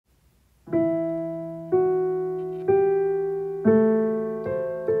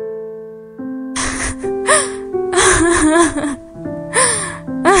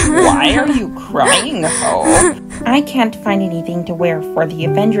crying, Hope? I can't find anything to wear for the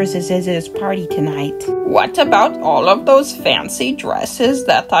Avengers' party tonight. What about all of those fancy dresses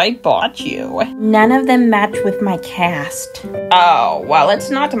that I bought you? None of them match with my cast. Oh, well, it's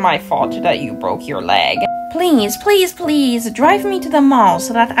not my fault that you broke your leg. Please, please, please, drive me to the mall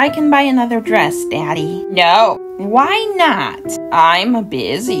so that I can buy another dress, Daddy. No. Why not? I'm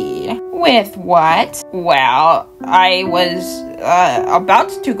busy. With what? Well, I was, about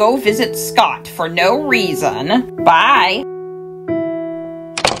to go visit Scott for no reason. Bye.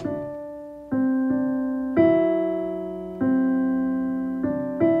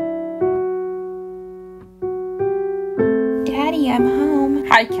 Daddy, I'm home.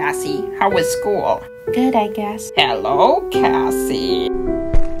 Hi, Cassie. How was school? Good, I guess. Hello, Cassie.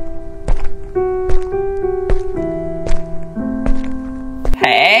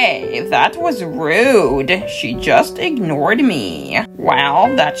 Hey, that was rude. She just ignored me.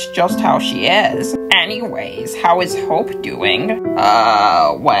 Well, that's just how she is. Anyways, how is Hope doing?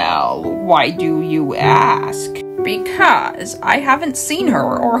 Well, why do you ask? Because I haven't seen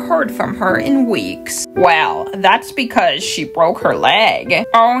her or heard from her in weeks. Well, that's because she broke her leg.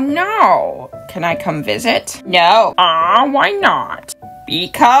 Oh no! Can I come visit? No. Why not?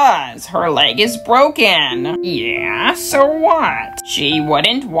 Because her leg is broken. Yeah, so what? She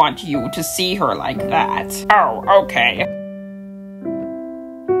wouldn't want you to see her like that. Oh, okay.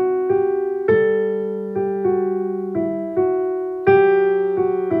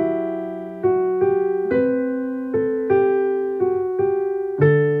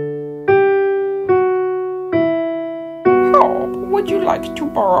 Would you like to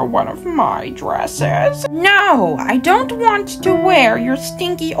borrow one of my dresses? No, I don't want to wear your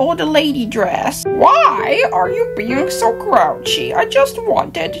stinky old lady dress. Why are you being so grouchy? I just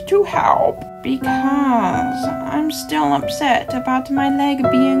wanted to help. Because I'm still upset about my leg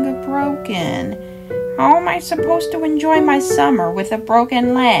being broken. How am I supposed to enjoy my summer with a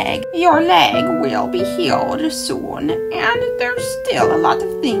broken leg? Your leg will be healed soon, and there's still a lot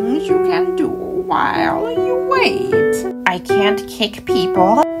of things you can do while you wait. I can't kick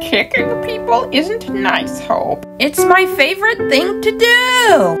people. Kicking people isn't nice, Hope. It's my favorite thing to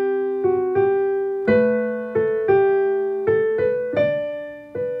do.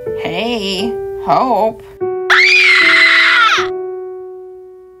 Hey, Hope.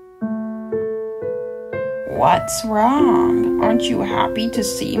 What's wrong? Aren't you happy to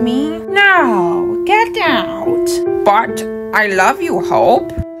see me? No, get out. But I love you,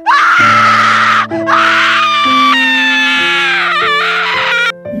 Hope.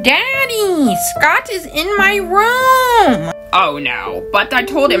 Daddy, Scott is in my room. Oh no, but I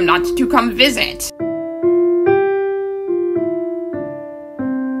told him not to come visit.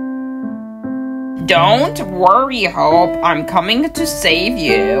 Don't worry, Hope. I'm coming to save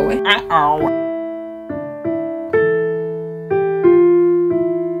you. Uh-oh.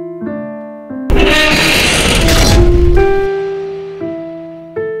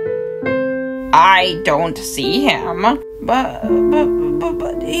 I don't see him, but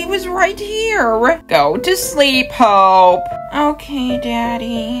he was right here. Go to sleep, Hope. Okay,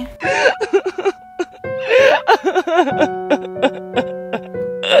 Daddy.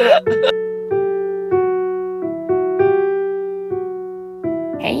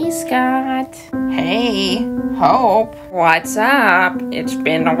 Hey, Scott. Hey, Hope. What's up? It's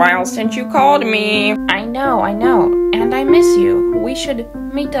been a while since you called me. I know, and I miss you. We should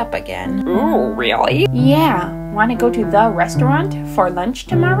meet up again. Ooh, really? Yeah. Want to go to the restaurant for lunch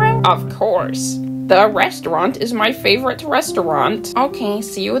tomorrow? Of course. The restaurant is my favorite restaurant. Okay,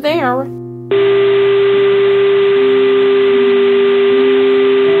 see you there.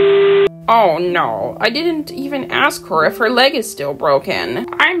 Oh no, I didn't even ask her if her leg is still broken.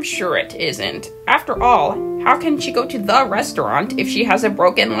 I'm sure it isn't. After all, how can she go to the restaurant if she has a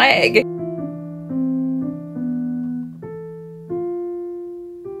broken leg?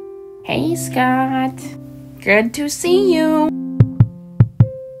 Hey, Scott. Good to see you.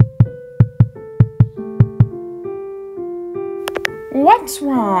 What's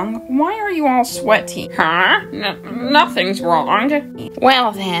wrong? Why are you all sweaty? Huh? Nothing's wrong.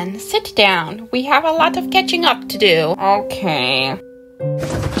 Well then, sit down. We have a lot of catching up to do. Okay.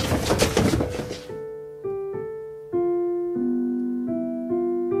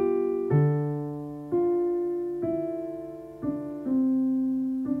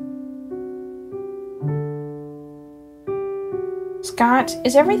 Scott,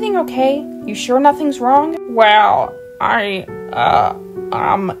 is everything okay? You sure nothing's wrong? Well, I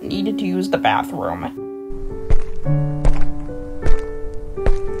needed to use the bathroom.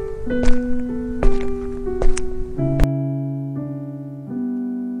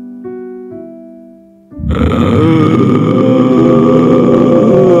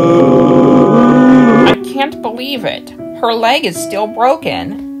 believe it. Her leg is still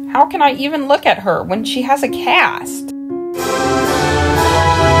broken. How can I even look at her when she has a cast?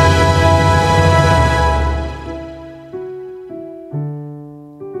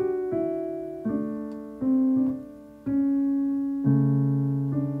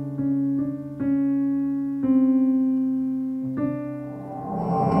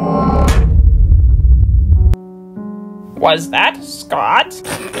 Was that Scott?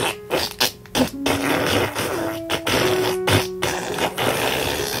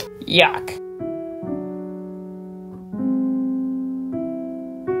 Yuck.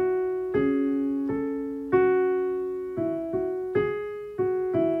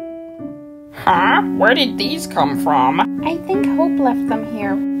 Huh? Where did these come from? I think Hope left them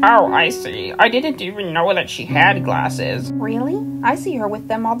here. Oh, I see. I didn't even know that she had glasses. Really? I see her with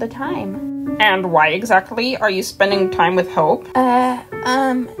them all the time. And why exactly are you spending time with Hope?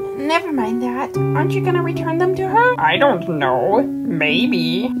 Never mind that. Aren't you gonna return them to her? I don't know.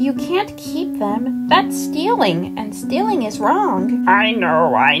 Maybe. You can't keep them. That's stealing, and stealing is wrong. I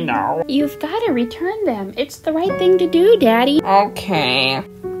know. You've gotta return them. It's the right thing to do, Daddy. Okay.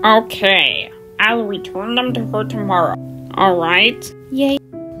 I'll return them to her tomorrow. Alright? Yay.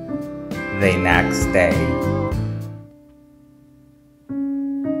 The next day.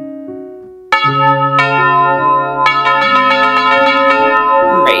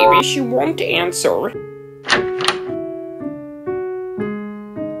 Maybe she won't answer.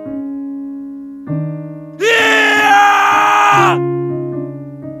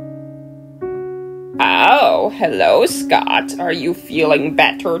 Oh, hello, Scott. Are you feeling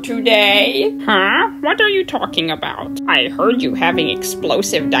better today? Huh? What are you talking about? I heard you having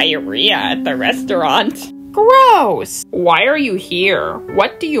explosive diarrhea at the restaurant. Gross! Why are you here?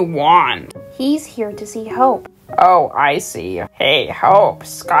 What do you want? He's here to see Hope. Oh, I see. Hey, Hope,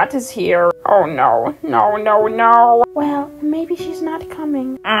 Scott is here. Oh no. Well, maybe she's not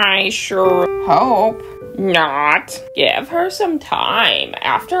coming. I sure hope not. Give her some time.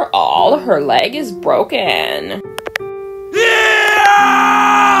 After all, her leg is broken.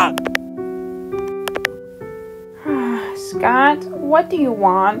 Scott, what do you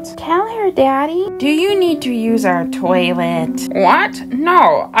want? Tell her, Daddy. Do you need to use our toilet? What?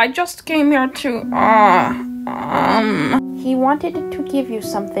 No, I just came here to, He wanted to give you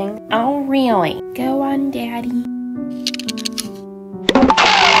something. Oh, really? Go on, Daddy.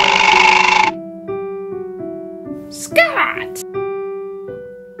 Scott!